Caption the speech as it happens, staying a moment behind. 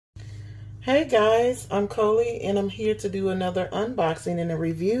Hey guys, I'm Kolie and I'm here to do another unboxing and a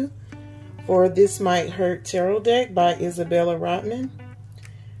review for This Might Hurt Tarot Deck by Isabella Rotman.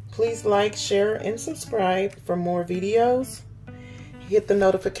 Please like, share, and subscribe for more videos. Hit the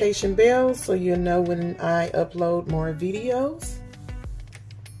notification bell so you'll know when I upload more videos.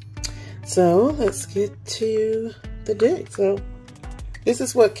 So let's get to the deck. So this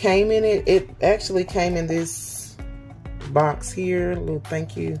is what came in it. It actually came in this box here, a little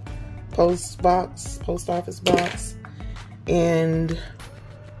thank you post office box, and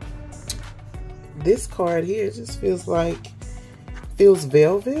this card here just feels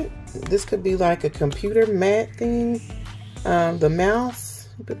velvet. This could be like a computer mat thing. The mouse,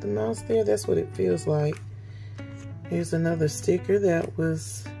 you put the mouse there, that's what it feels like. Here's another sticker that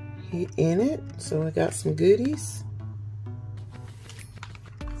was in it, so I got some goodies.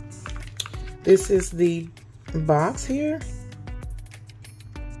 This is the box here.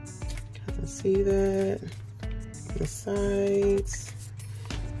 See that, the sides.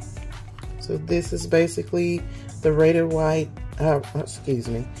 So this is basically the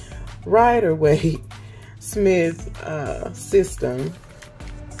waite-smith system.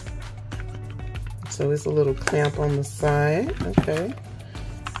 So it's a little clamp on the side. Okay.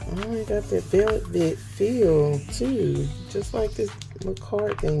 Oh, it got that velvet feel too, just like this little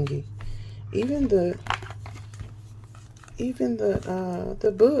card thingy. Even the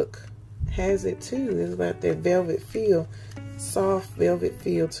book has it too. It's got that velvet feel, soft velvet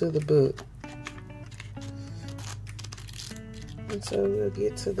feel to the book. And so we'll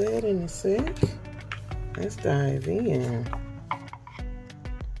get to that in a sec. Let's dive in.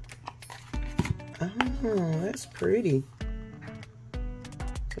 Oh, that's pretty.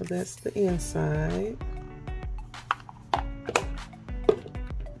 So that's the inside.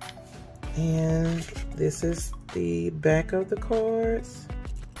 And this is the back of the cards.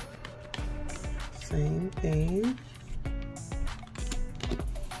 Same thing.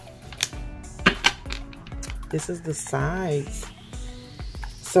 This is the sides.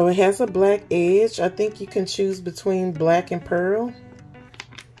 So it has a black edge. I think you can choose between black and pearl.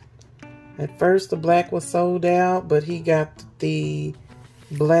 At first the black was sold out, but he got the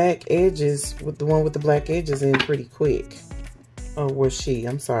black edges, with the one with the black edges in pretty quick. Oh, was she?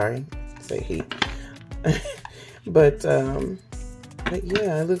 I'm sorry. Say he. But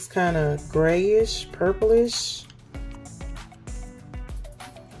yeah, it looks kind of grayish, purplish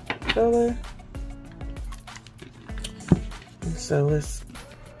color. And so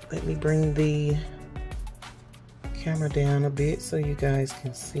let me bring the camera down a bit so you guys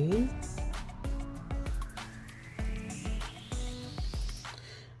can see.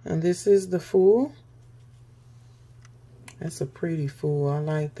 And this is the full. That's a pretty full. I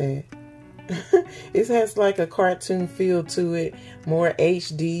like that. It has like a cartoon feel to it, more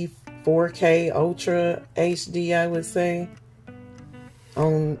HD, 4K, Ultra HD, I would say,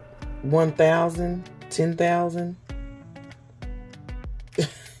 on 1,000, 10,000.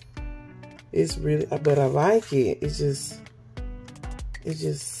 It's really, but I like it. It's just,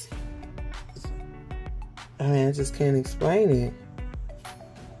 I mean, I just can't explain it.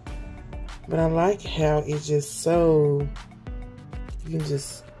 But I like how it's just so, you can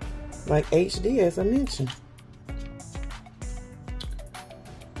just, like HD, as I mentioned.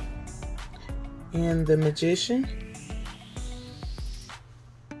 And the Magician.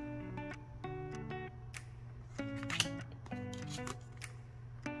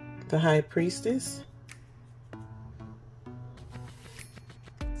 The High Priestess.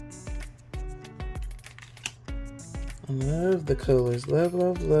 I love the colors. Love,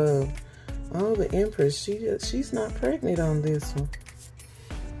 love, love. Oh, the Empress. She's not pregnant on this one.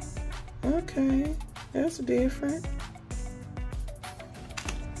 Okay, that's different.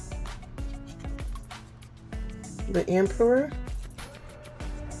 The Emperor.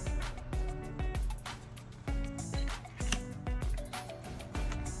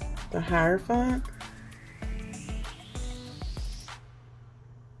 The Hierophant.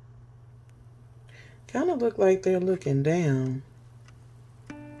 Kind of look like they're looking down.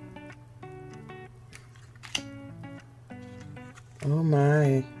 Oh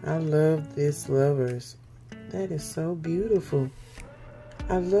my, I love this, lovers. That is so beautiful.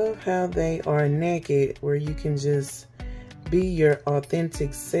 I love how they are naked, where you can just be your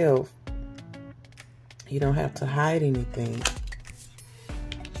authentic self. You don't have to hide anything.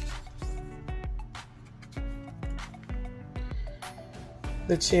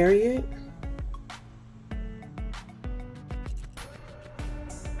 The Chariot.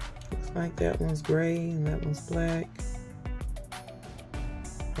 Looks like that one's gray and that one's black.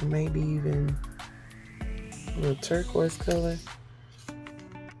 Or maybe even a little turquoise color.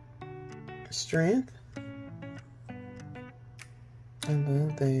 Strength. I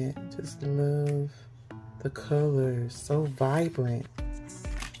love that. Just love the colors. So vibrant.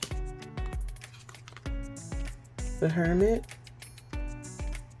 The Hermit.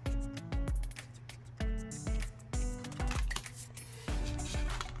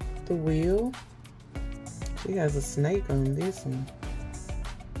 The Wheel. She has a snake on this one.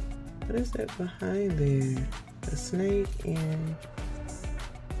 What is that behind there? A snake and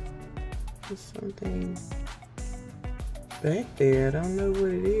there's something back there. I don't know what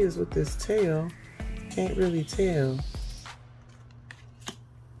it is with this tail. Can't really tell.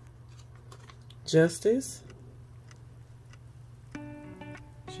 Justice.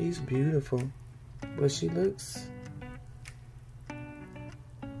 She's beautiful, but she looks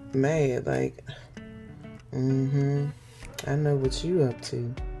mad, like, I know what you up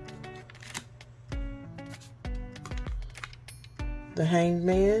to. The Hanged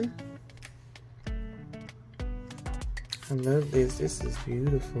Man. I love this. This is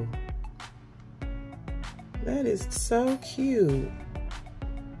beautiful. That is so cute.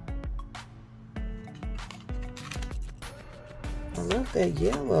 I love that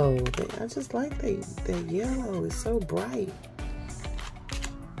yellow. I just like that yellow. It's so bright.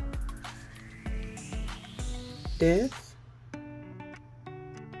 Death.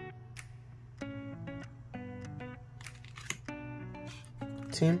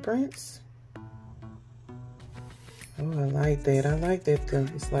 Temperance. Oh, I like that. I like that.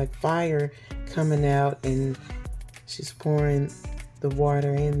 It's like fire coming out and she's pouring the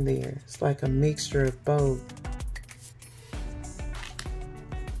water in there. It's like a mixture of both.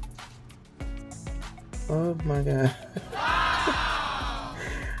 Oh my God.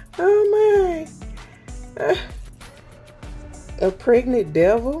 Oh my. A pregnant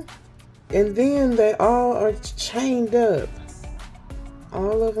devil. And then they all are chained up.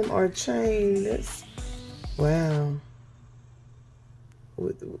 All of them are chained. That's, wow.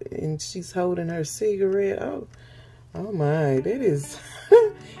 And she's holding her cigarette. Oh my, that is,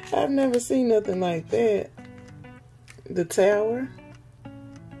 I've never seen nothing like that. The Tower.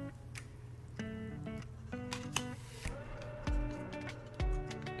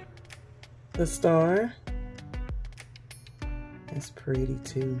 The Star. That's pretty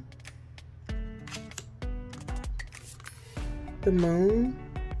too. The Moon.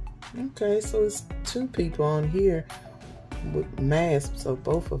 Okay, so it's two people on here with masks, so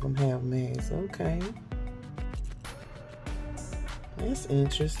both of them have masks. Okay. That's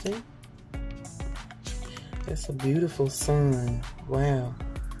interesting. That's a beautiful sun. Wow.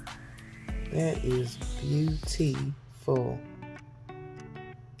 That is beautiful.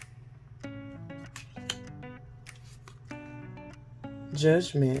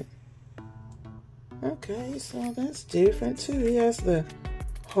 Judgment. Okay, so that's different too. He has the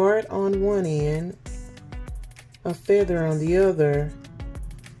heart on one end, a feather on the other,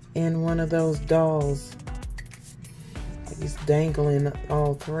 and one of those dolls. He's dangling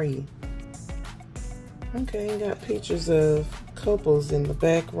all three. Okay, got pictures of couples in the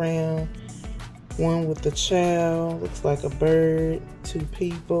background. One with the child, looks like a bird, two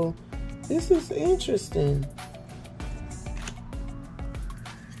people. This is interesting.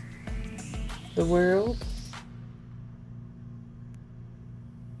 The World.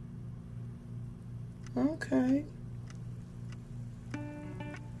 Okay.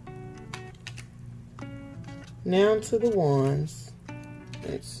 Now to the wands.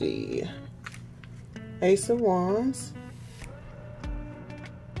 Let's see. Ace of Wands.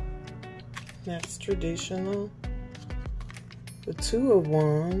 That's traditional. The Two of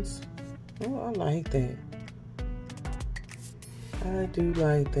Wands. Oh, I like that. I do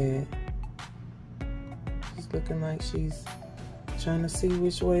like that. She's looking like she's trying to see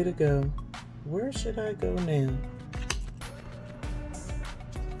which way to go. Where should I go now?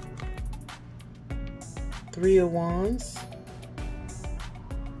 Three of Wands.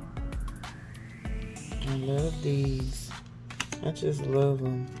 I love these. I just love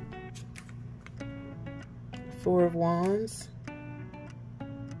them. Four of Wands.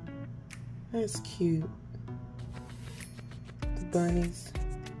 That's cute. The bunnies.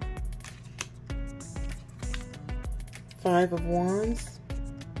 Five of Wands.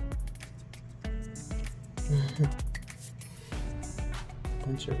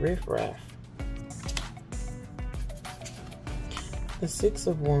 Bunch of riffraff. The Six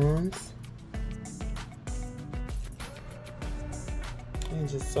of Wands. And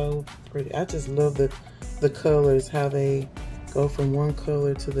just so pretty. I just love the colors, how they go from one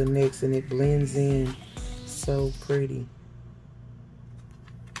color to the next and it blends in. So pretty.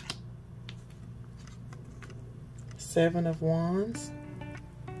 Seven of Wands.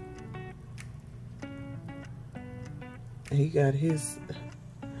 He got his,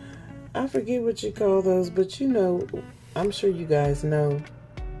 I forget what you call those, but you know, I'm sure you guys know.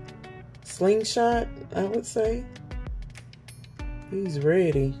 Slingshot, I would say. He's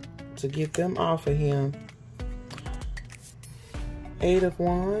ready to get them off of him. 8 of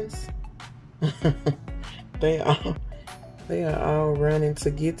Wands. They are all running to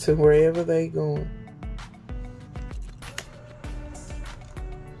get to wherever they going.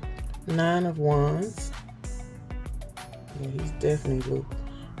 9 of Wands. Yeah, he's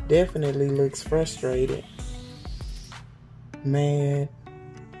definitely looks frustrated, mad.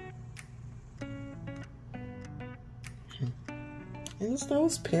 And it's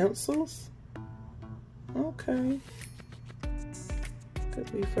those pencils. Okay.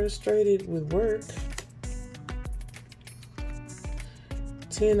 Could be frustrated with work.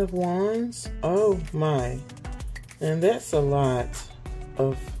 10 of Wands. Oh my. And that's a lot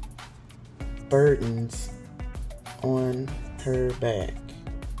of burdens on her back.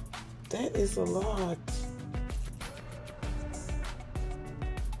 That is a lot.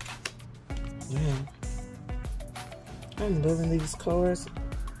 Yeah. I'm loving these cards.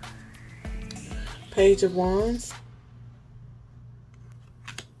 Page of Wands.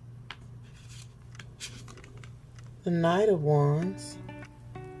 The Knight of Wands.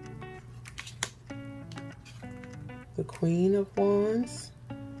 The Queen of Wands.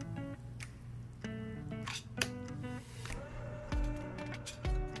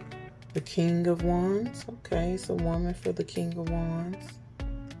 The King of Wands. Okay, it's a woman for the King of Wands.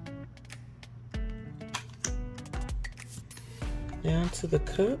 Down to the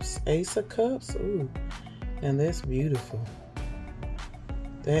Cups. Ace of Cups. Ooh, and that's beautiful.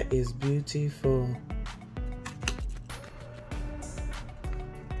 That is beautiful.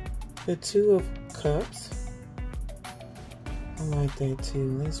 The Two of Cups. I like that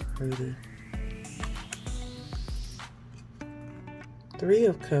too. That's pretty. 3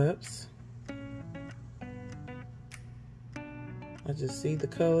 of Cups. I just see the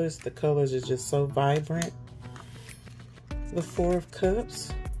colors. The colors are just so vibrant. The 4 of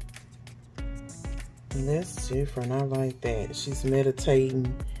Cups. And that's different. I like that. She's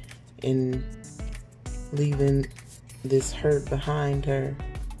meditating and leaving this hurt behind her.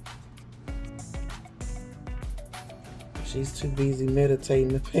 She's too busy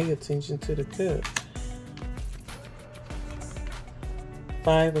meditating to pay attention to the cup.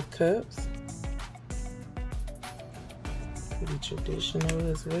 5 of Cups. Pretty traditional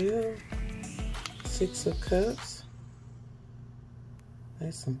as well. 6 of Cups.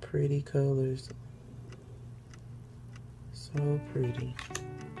 That's some pretty colors. So pretty.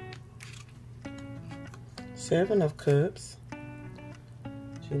 7 of Cups.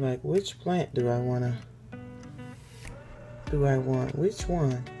 She's like, which plant do I want? Which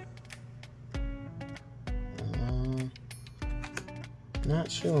one? Not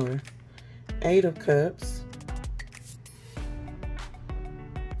sure. 8 of Cups.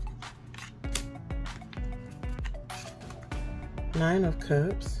 Nine of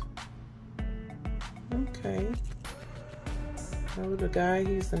Cups. Okay. Oh, the guy,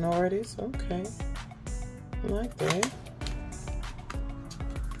 he's an artist. Okay. I like that.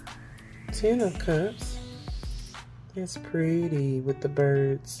 10 of Cups. That's pretty with the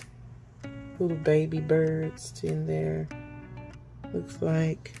birds. Little baby birds in there. Looks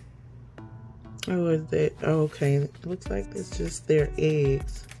like, oh, is that, oh, okay. Looks like it's just their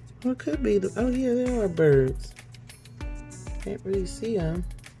eggs. Well, it could be the, oh yeah, there are birds. Can't really see them.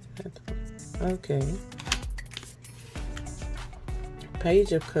 Okay.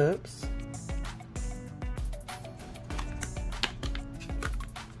 Page of Cups.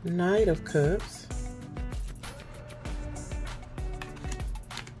 Knight of Cups.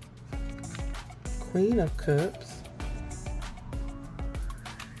 Queen of Cups.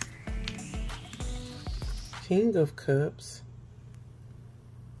 King of Cups.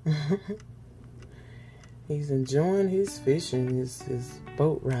 He's enjoying his fishing, his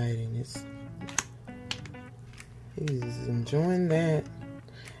boat riding. He's enjoying that.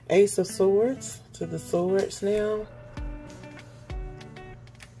 Ace of Swords, to the swords now.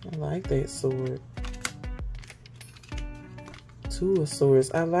 I like that sword. 2 of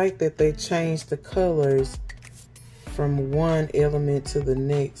Swords. I like that they changed the colors from one element to the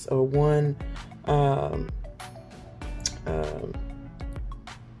next, or one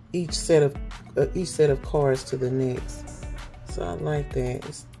each set of cards to the next. So I like that.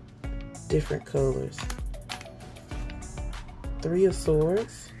 It's different colors. 3 of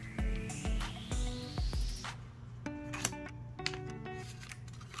Swords.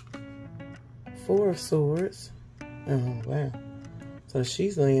 4 of Swords. Oh wow. So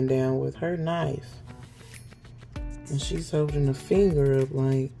she's laying down with her knife. And she's holding a finger up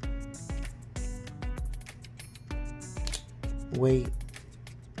like, wait.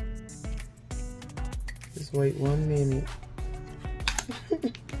 Just wait 1 minute.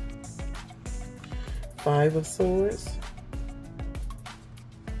 5 of Swords.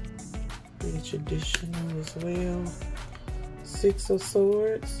 Pretty traditional as well. 6 of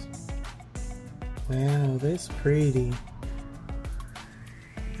Swords. Wow, that's pretty.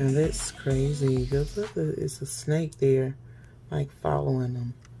 And that's crazy. Look, it's a snake there, like following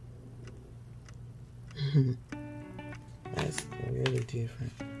them. That's really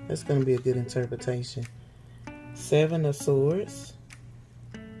different. That's going to be a good interpretation. 7 of Swords.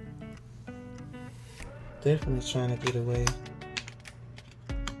 Definitely trying to get away.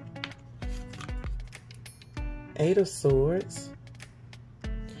 8 of Swords.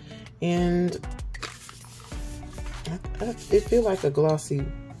 And it feels like a glossy,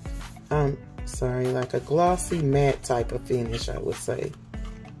 like a glossy matte type of finish, I would say.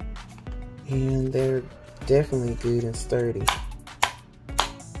 And they're definitely good and sturdy.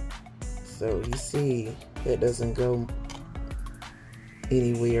 So you see, that doesn't go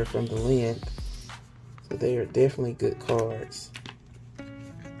anywhere from the length. So they are definitely good cards.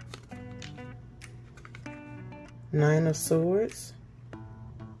 9 of Swords.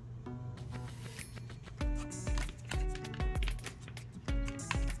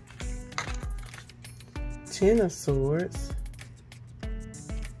 10 of Swords.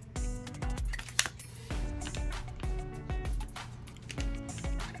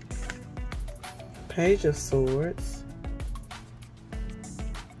 Page of Swords.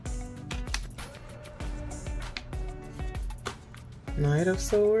 Knight of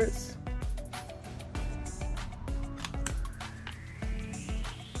Swords.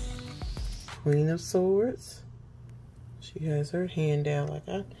 Queen of Swords. She has her hand out like,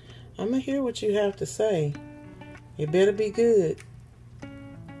 I'm gonna hear what you have to say. It better be good.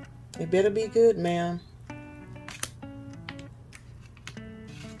 It better be good, ma'am.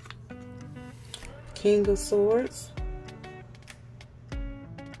 King of Swords.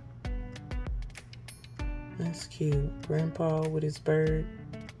 That's cute. Grandpa with his bird.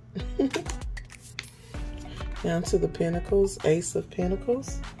 Down to the Pentacles. Ace of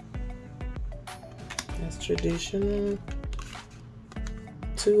Pentacles. That's traditional.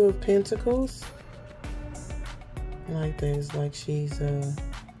 2 of Pentacles. I like that. It's like she's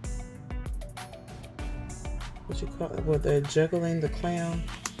what you call it? What, they're juggling the clown.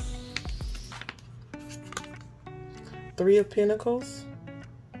 3 of Pentacles.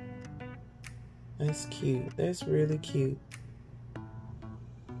 That's cute. That's really cute.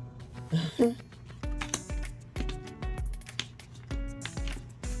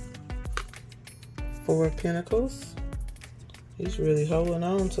 4 of Pentacles. He's really holding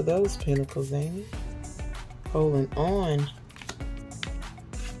on to those pentacles, ain't he? Holding on.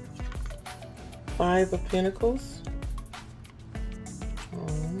 5 of Pentacles.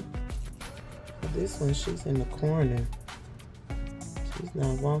 Oh, this one, she's in the corner. She's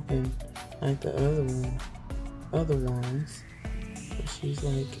not walking like the other ones. But she's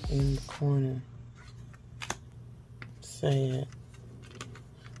like in the corner. Sad.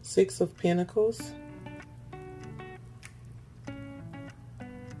 6 of Pentacles.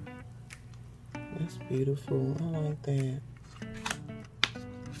 That's beautiful. I like that.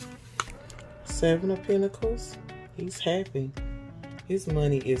 7 of Pentacles. He's happy. His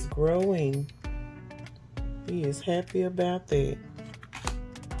money is growing. He is happy about that.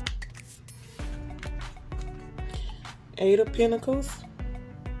 8 of Pentacles.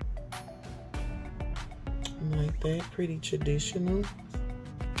 I like that. Pretty traditional.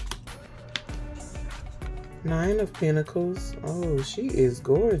 9 of Pentacles. Oh, she is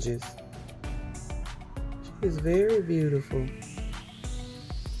gorgeous. She is very beautiful.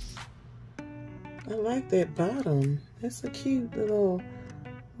 I like that bottom. That's a cute little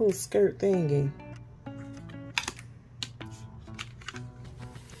skirt thingy.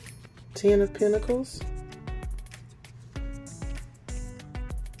 10 of Pentacles.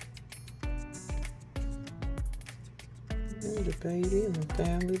 And the baby and the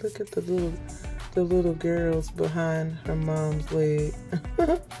family. Look at the little girls behind her mom's leg.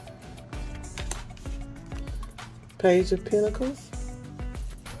 Page of Pentacles.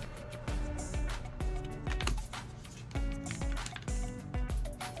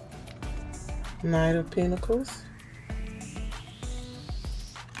 Knight of Pentacles.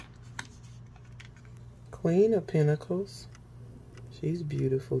 Queen of Pentacles. She's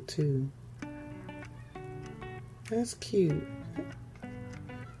beautiful too. That's cute.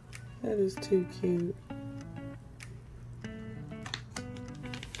 That is too cute.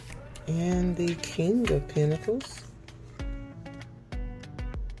 And the King of Pentacles.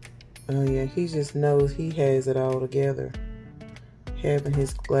 Oh yeah, he just knows he has it all together. Having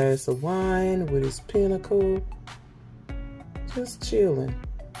his glass of wine with his pinnacle. Just chilling.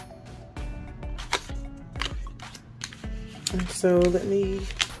 And so let me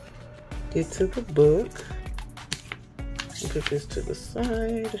get to the book. Put this to the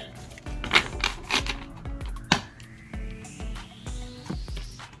side.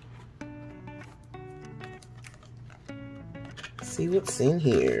 See what's in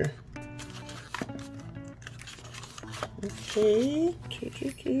here.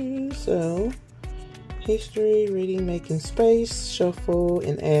 Okay, so history, reading, making space, shuffle,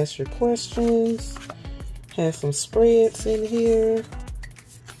 and ask your questions. Has some spreads in here.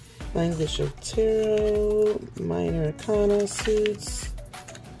 Language of Tarot, minor arcana suits.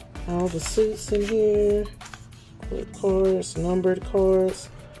 All the suits in here. Cards, numbered cards.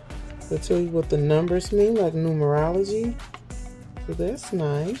 They'll tell you what the numbers mean, like numerology. So that's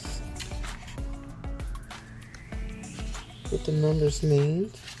nice. What the numbers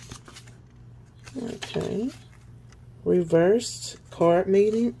mean. Okay. Reversed card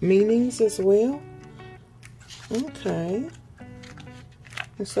meanings as well. Okay.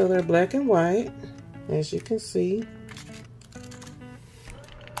 And so they're black and white, as you can see.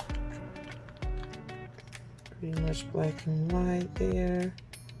 Pretty much black and white there.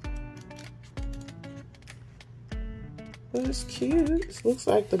 But it's cute. It looks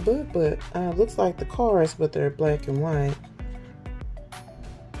like the book, but looks like the cards, but they're black and white.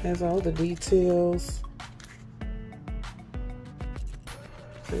 Has all the details.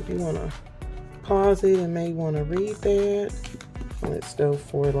 So if you want to pause it and may want to read that, let's go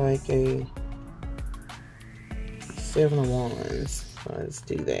for like a 7 of Wands. So let's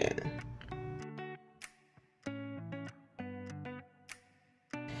do that.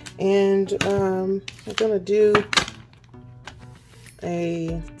 And I'm gonna do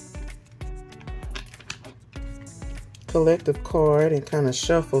a collective card and kind of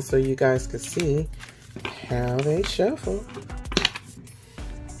shuffle so you guys can see how they shuffle.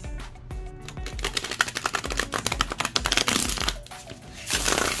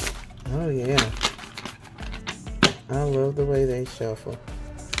 Oh yeah, I love the way they shuffle.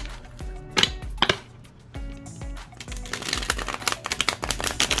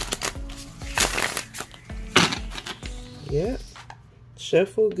 Yep,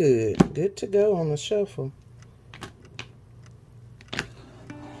 shuffle good. Good to go on the shuffle.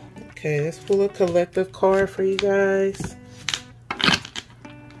 Okay, let's pull a collective card for you guys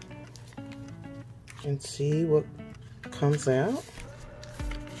and see what comes out.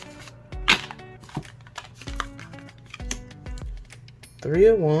 Three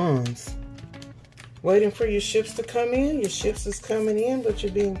of Wands. Waiting for your ships to come in. Your ships is coming in, but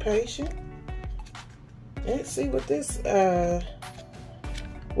you're being patient. Let's see what this,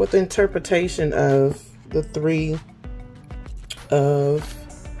 what the interpretation of the Three of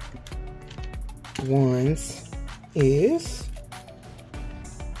Wands is.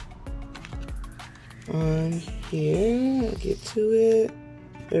 On here, I'll get to it.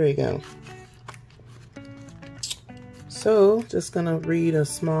 There we go. So, just gonna read a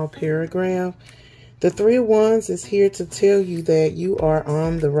small paragraph. The Three of Wands is here to tell you that you are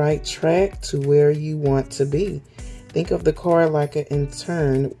on the right track to where you want to be. Think of the card like an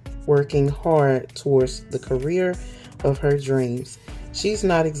intern working hard towards the career of her dreams. She's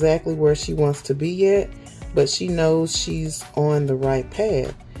not exactly where she wants to be yet, but she knows she's on the right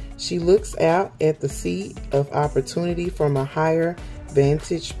path. She looks out at the seat of opportunity from a higher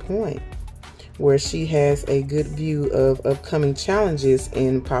vantage point, where she has a good view of upcoming challenges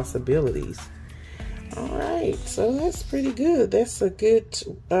and possibilities. All right, so that's pretty good. That's a good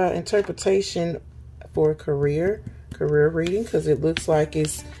interpretation for career reading, because it looks like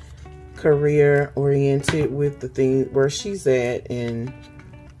it's career oriented with the thing where she's at and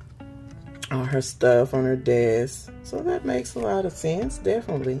all her stuff on her desk. So that makes a lot of sense,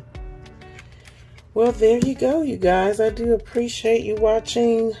 definitely. Well, there you go, you guys. I do appreciate you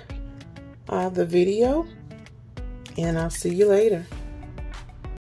watching the video, and I'll see you later.